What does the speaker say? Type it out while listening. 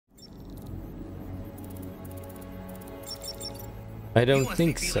I don't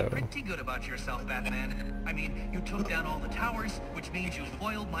think so. You must be feeling pretty good about yourself, Batman. I mean, you took down all the towers, which means you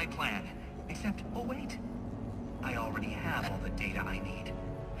foiled my plan. Except, oh wait, I already have all the data I need.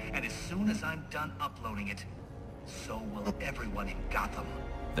 And as soon as I'm done uploading it, so will everyone in Gotham.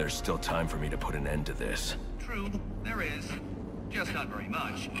 There's still time for me to put an end to this. True, there is. Just not very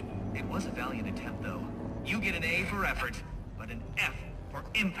much. It was a valiant attempt, though. You get an A for effort, but an F for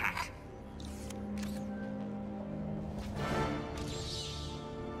impact.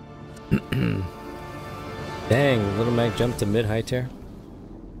 Dang, Little Mac jumped to mid-high tier.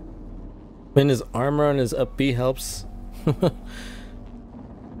 And his armor on his up B helps.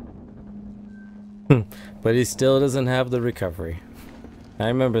 But he still doesn't have the recovery. I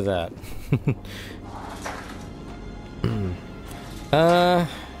remember that.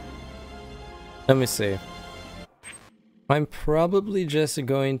 Let me see. I'm probably just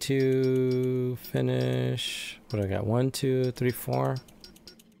going to finish. What do I got? 1, 2, 3, 4.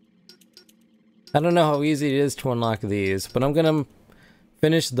 I don't know how easy it is to unlock these, but I'm gonna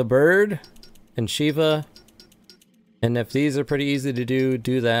finish the bird and Shiva. And if these are pretty easy to do,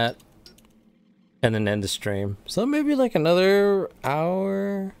 do that. And then end the stream. So maybe like another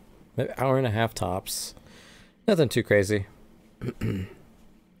hour, maybe hour and a half tops. Nothing too crazy.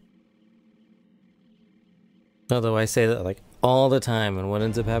 Although I say that like all the time, and what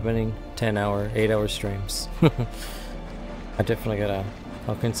ends up happening? 10-hour, 8-hour streams. I definitely gotta.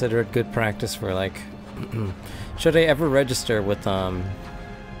 I'll consider it good practice for like. Should I ever register with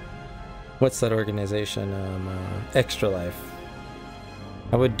what's that organization? Extra Life.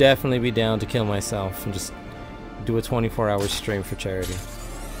 I would definitely be down to kill myself and just do a 24-hour stream for charity.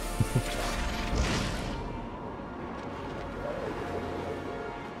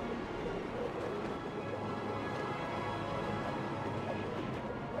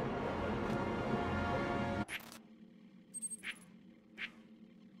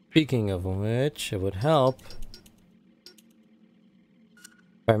 Speaking of which, it would help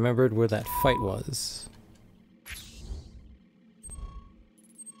if I remembered where that fight was.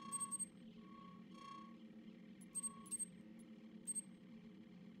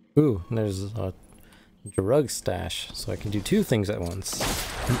 Ooh, there's a drug stash, so I can do 2 things at once.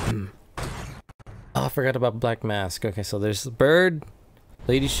 Oh, I forgot about Black Mask. Okay, so there's Bird,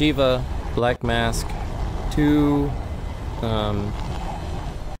 Lady Shiva, Black Mask, 2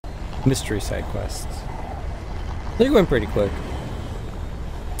 mystery side quests. They're going pretty quick.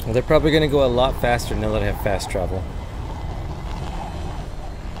 They're probably going to go a lot faster now that I have fast travel.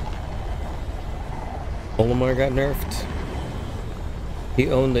 Olimar got nerfed. He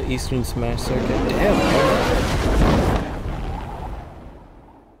owned the Eastern Smash circuit. Damn.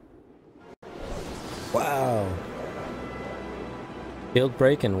 Wow. Field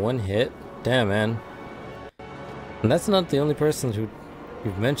break in 1 hit? Damn, man. And that's not the only person who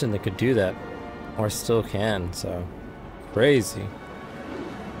you've mentioned that could do that. Or still can, so. Crazy.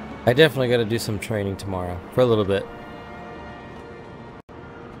 I definitely gotta do some training tomorrow. For a little bit.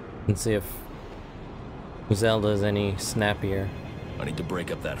 And see if Zelda's any snappier. I need to break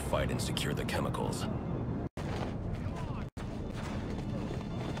up that fight and secure the chemicals.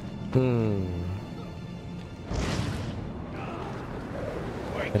 Can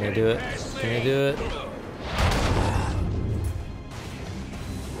I do it? Can I do it?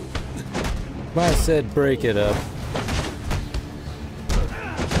 I said break it up.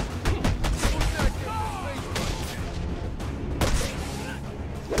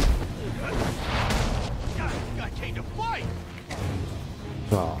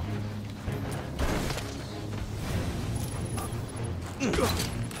 Oh.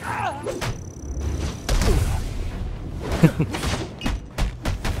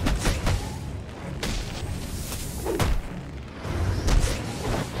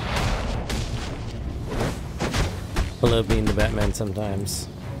 I love being the Batman sometimes.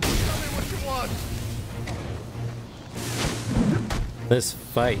 This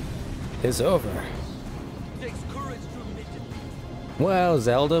fight is over. Wow,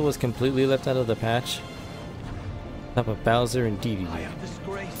 Zelda was completely left out of the patch. Top of Bowser and Dee Dee.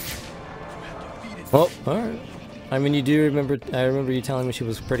 Well, alright. I mean, you do remember, I remember you telling me she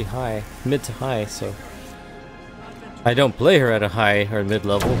was pretty high, mid to high, so. I don't play her at a high or mid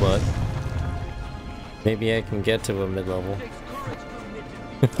level, but maybe I can get to a mid level.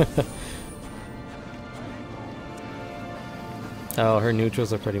 Oh, her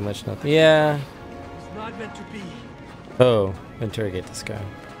neutrals are pretty much nothing. Yeah. It's not meant to be. Oh, interrogate this guy.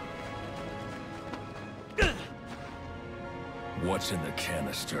 What's in the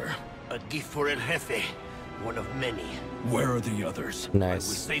canister? A gift for El Jefe. One of many. Where are the others? Nice.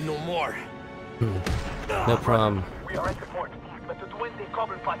 We say no more. No problem. We are at the port.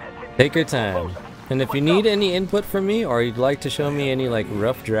 Take your time. And if you need any input from me, or you'd like to show me any like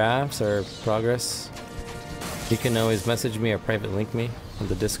rough drafts or progress, you can always message me or private link me on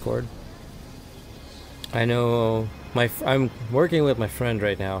the Discord. I know I'm working with my friend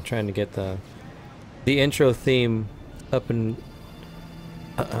right now, trying to get the intro theme up and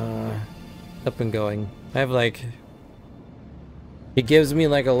going. I have like, he gives me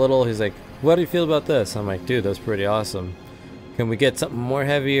like a little, he's like, what do you feel about this? I'm like, dude, that's pretty awesome. Can we get something more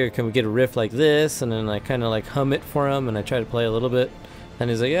heavy, or can we get a riff like this? And then I kind of like hum it for him, and I try to play a little bit. And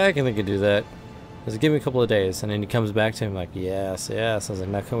he's like, yeah, I can do that. I was like, give me a couple of days. And then he comes back to him like, yes, yes. I was like,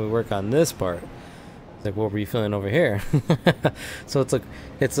 now can we work on this part? He's like, what were you feeling over here? So it's like,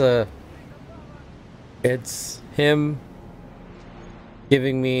 it's him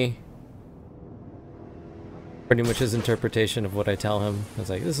giving me pretty much his interpretation of what I tell him. It's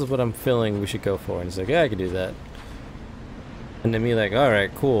like, this is what I'm feeling we should go for. And he's like, yeah, I can do that. And then me like, alright,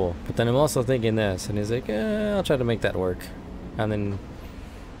 cool. But then I'm also thinking this. And he's like, yeah, I'll try to make that work. And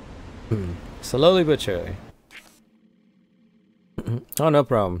then, slowly but surely. Oh, no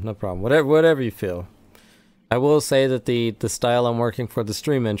problem, no problem. Whatever you feel. I will say that the style I'm working for the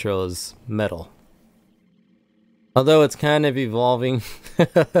stream intro is metal. Although it's kind of evolving.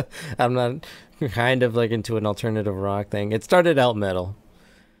 I'm not kind of like into an alternative rock thing. It started out metal.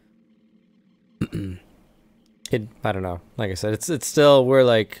 I don't know. Like I said, it's still, we're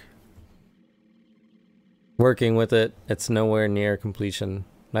like working with it. It's nowhere near completion.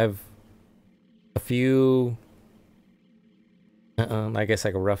 I have a few, I guess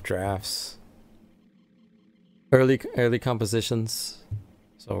like rough drafts, early compositions.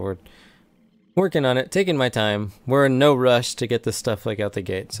 So we're working on it, taking my time. We're in no rush to get this stuff like out the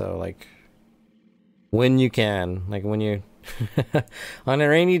gate. So like when you can, like when you're on a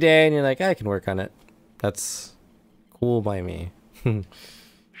rainy day and you're like, I can work on it. That's cool by me.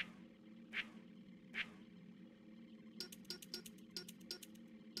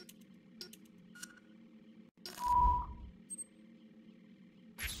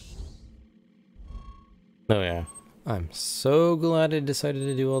 Oh yeah, I'm so glad I decided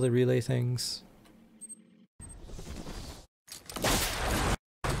to do all the relay things.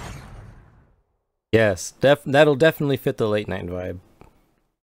 Yes, that'll definitely fit the late night vibe.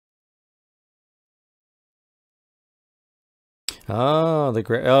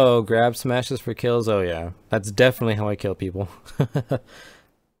 Oh, grab smashes for kills. Oh yeah, that's definitely how I kill people.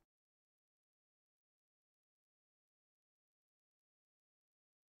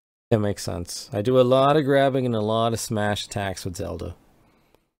 That makes sense. I do a lot of grabbing and a lot of smash attacks with Zelda.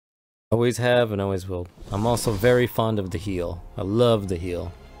 Always have and always will. I'm also very fond of the heal. I love the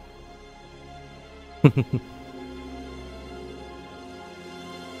heal.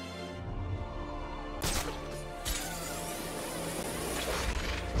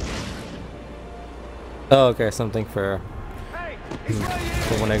 Oh, okay, something for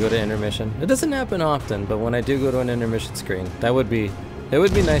when I go to intermission. It doesn't happen often, but when I do go to an intermission screen, it would be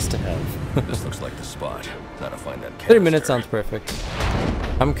nice to have. This looks like the spot. Gotta find that canister. 30 minutes sounds perfect.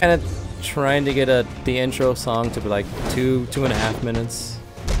 I'm kind of trying to get the intro song to be like 2.5 minutes.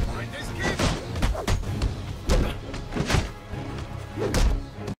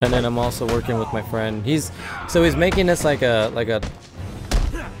 And then I'm also working with my friend. He's making this like a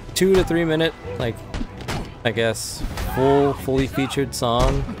 2 to 3 minute, like, I guess fully featured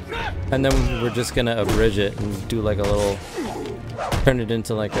song, and then we're just gonna abridge it and do like a little, turn it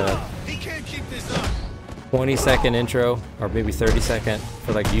into like a 20-second intro, or maybe 30-second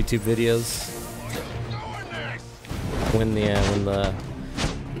for like YouTube videos.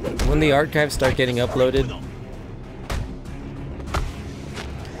 When the archives start getting uploaded.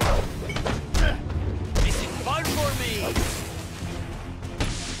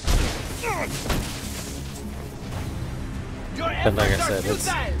 But like I said,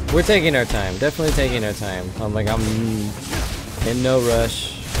 we're taking our time, definitely taking our time. I'm in no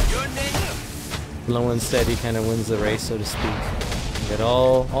rush. Slow and steady kind of wins the race, so to speak. Get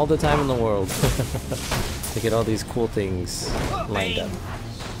all the time in the world to get all these cool things lined up.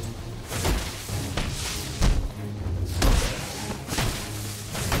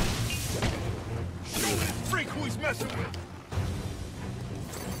 Freak who he's messing with.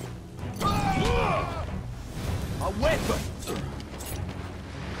 A weapon.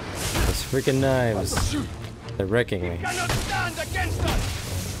 Those freaking knives. They're wrecking me. Cannot stand against us.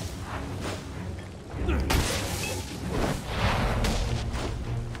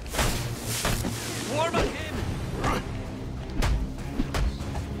 Warm up him.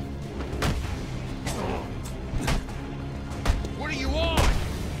 What are you on?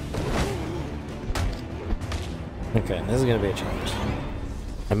 Okay, this is gonna be a challenge.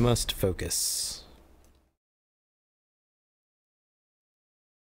 I must focus.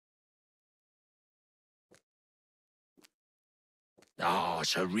 Oh,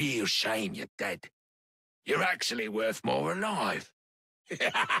 it's a real shame you're dead. You're actually worth more alive.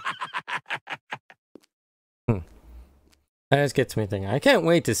 That just gets me thinking. I can't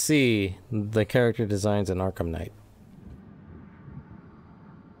wait to see the character designs in Arkham Knight.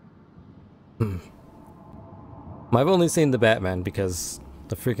 I've only seen the Batman because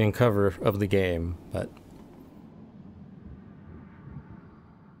the freaking cover of the game, but...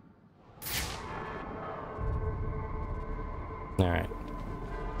 Alright.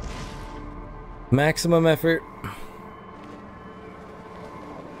 Maximum effort.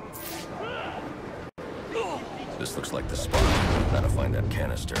 This looks like the spot. Gotta find that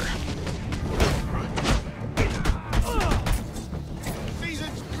canister.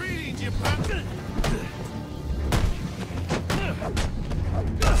 Season's greetings, you bastard!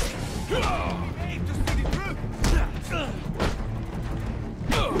 Aim to see the truth!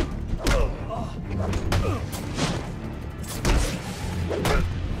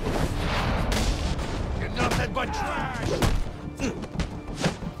 You're nothing but trash!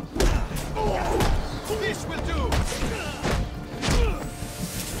 This will do!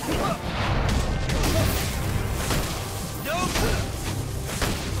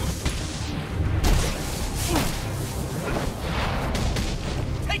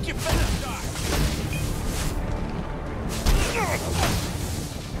 Take your best shot! Straight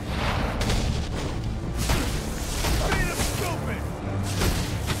up stupid!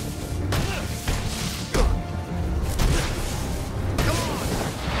 Come on!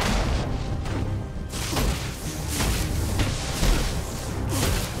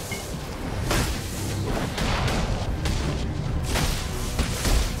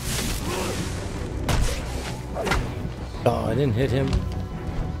 Oh, I didn't hit him.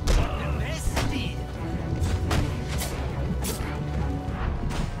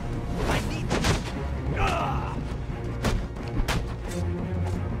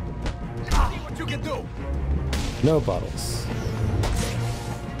 What you can do? No bottles.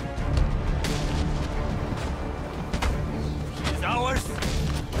 It's ours.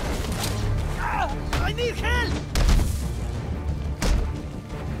 I need help.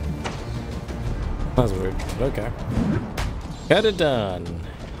 That was weird. Okay. Got it done.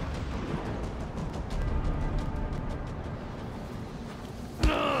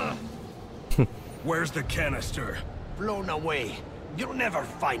 Where's the canister? Blown away. You'll never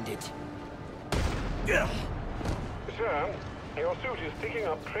find it. Sir, your suit is picking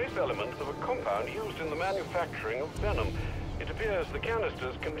up trace elements of a compound used in the manufacturing of venom. It appears the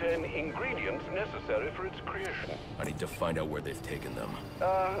canisters contain ingredients necessary for its creation. I need to find out where they've taken them.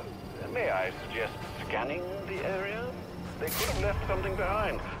 May I suggest scanning the area? They could have left something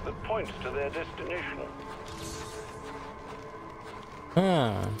behind that points to their destination.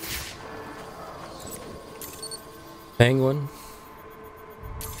 Ah. Penguin.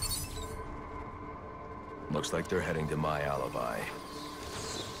 Looks like they're heading to my alibi.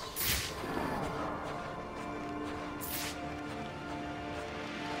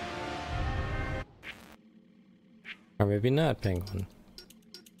 Or maybe not Penguin.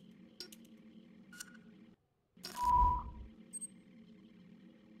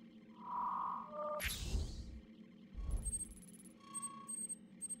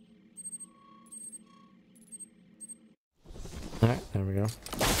 Alright, there we go.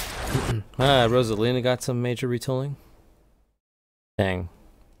 Rosalina got some major retooling. Dang.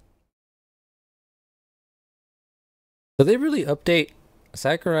 So they really update.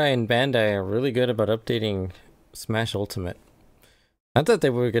 Sakurai and Bandai are really good about updating Smash Ultimate. I thought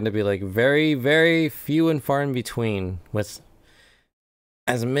they were going to be like very, very few and far in between with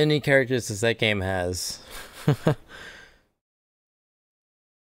as many characters as that game has.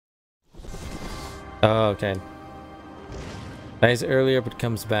 Oh, okay. Dies earlier but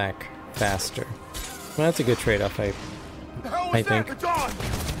comes back faster. Well, that's a good trade-off, I think.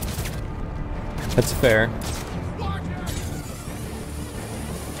 That's fair.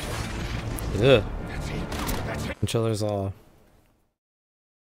 Ugh. Controllers all...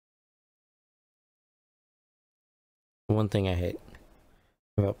 One thing I hate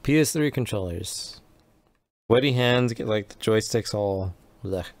about PS3 controllers. Sweaty hands, get like the joysticks all...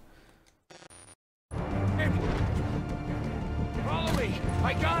 Blech. Follow me.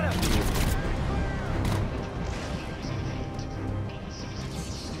 I got him.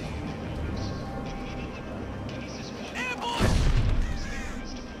 Ambush!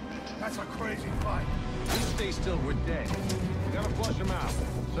 That's a crazy fight. You stay still, we're dead. We gotta flush him out.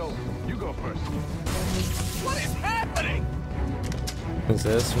 So, you go first. What is happening? Is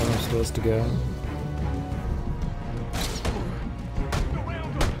this where I'm supposed to go?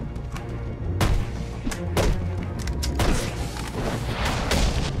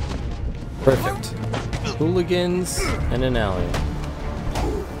 Perfect. Hooligans and an alley.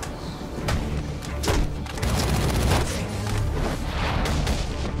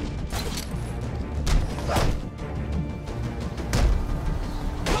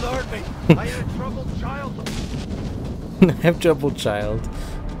 Alert me! I am a troubled child. I have troubled child.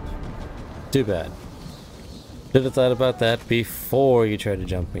 Too bad. Should have thought about that before you tried to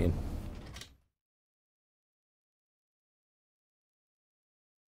jump me in.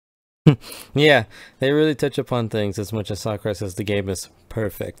 Yeah, they really touch upon things as much as Sakura says the game is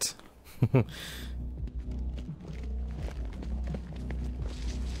perfect.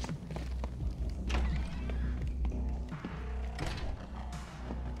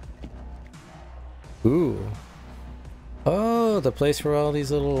 Ooh. Oh, the place where all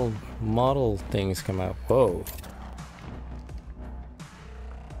these little model things come out. Whoa.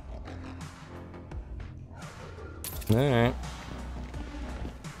 Alright.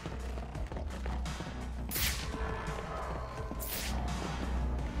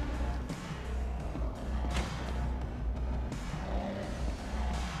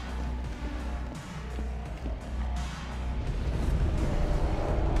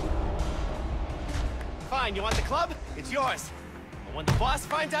 Fine, you want the club? It's yours. And when the boss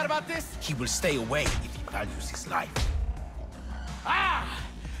finds out about this, He will stay away if he values his life. Ah!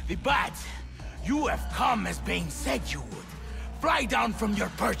 The bat! You have come as Bane said you would. Fly down from your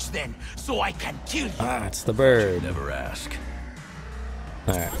perch then, so I can kill you. Ah, it's the bird. Never ask.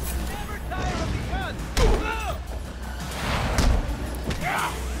 Alright. never tire of the gun.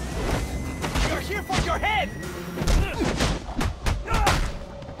 You're here for your head.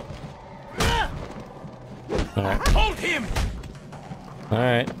 Alright. Hold him!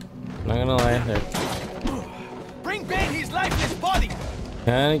 Alright. Not gonna lie. They're Bring Bane his lifeless body.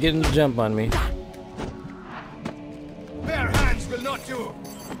 kinda getting the jump on me. Bare hands will not do.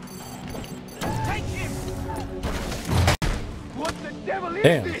 Take him. What the devil is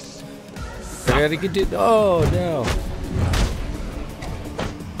Damn. this? I gotta get it. Oh no.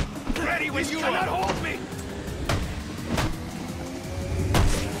 Ready when you cannot hold me.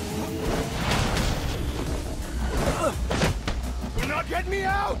 Do not get me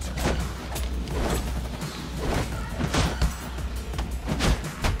out.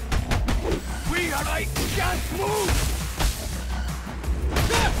 We are like can't move.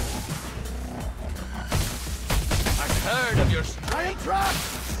 I've heard of your... I am trapped.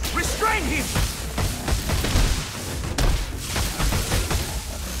 Restrain him.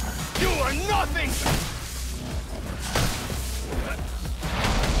 You are nothing.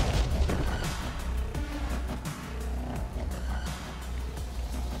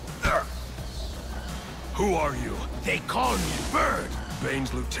 Who are you? They call me Bird.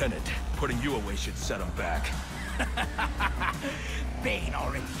 Bane's lieutenant. Putting you away should set him back. Bane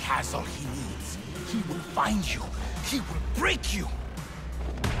already has all he needs. He will find you. He will break you.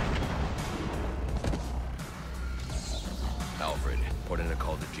 Alfred, put in a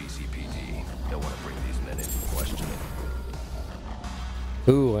call to GCPD. They'll want to bring these men in for questioning.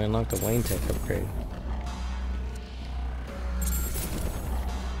 Ooh, I unlocked a Wayne Tech upgrade.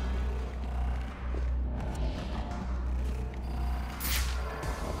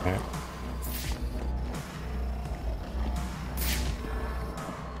 Alright.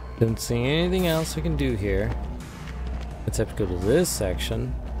 Don't see anything else we can do here. Except go to this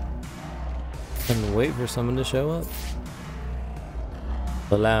section and wait for someone to show up.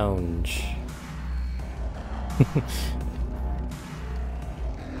 The lounge.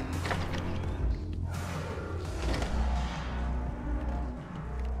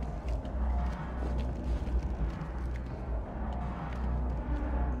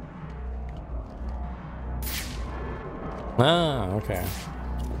 Ah, okay.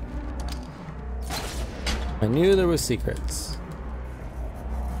 I knew there were secrets.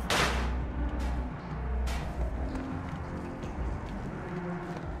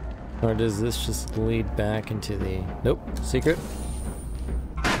 Or does this just lead back into the... Nope, secret.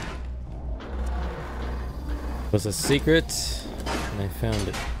 Was a secret, and I found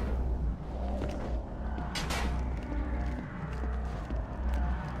it.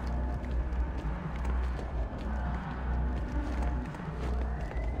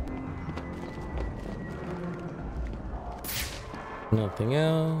 Nothing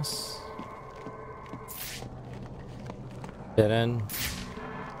else. Dead end.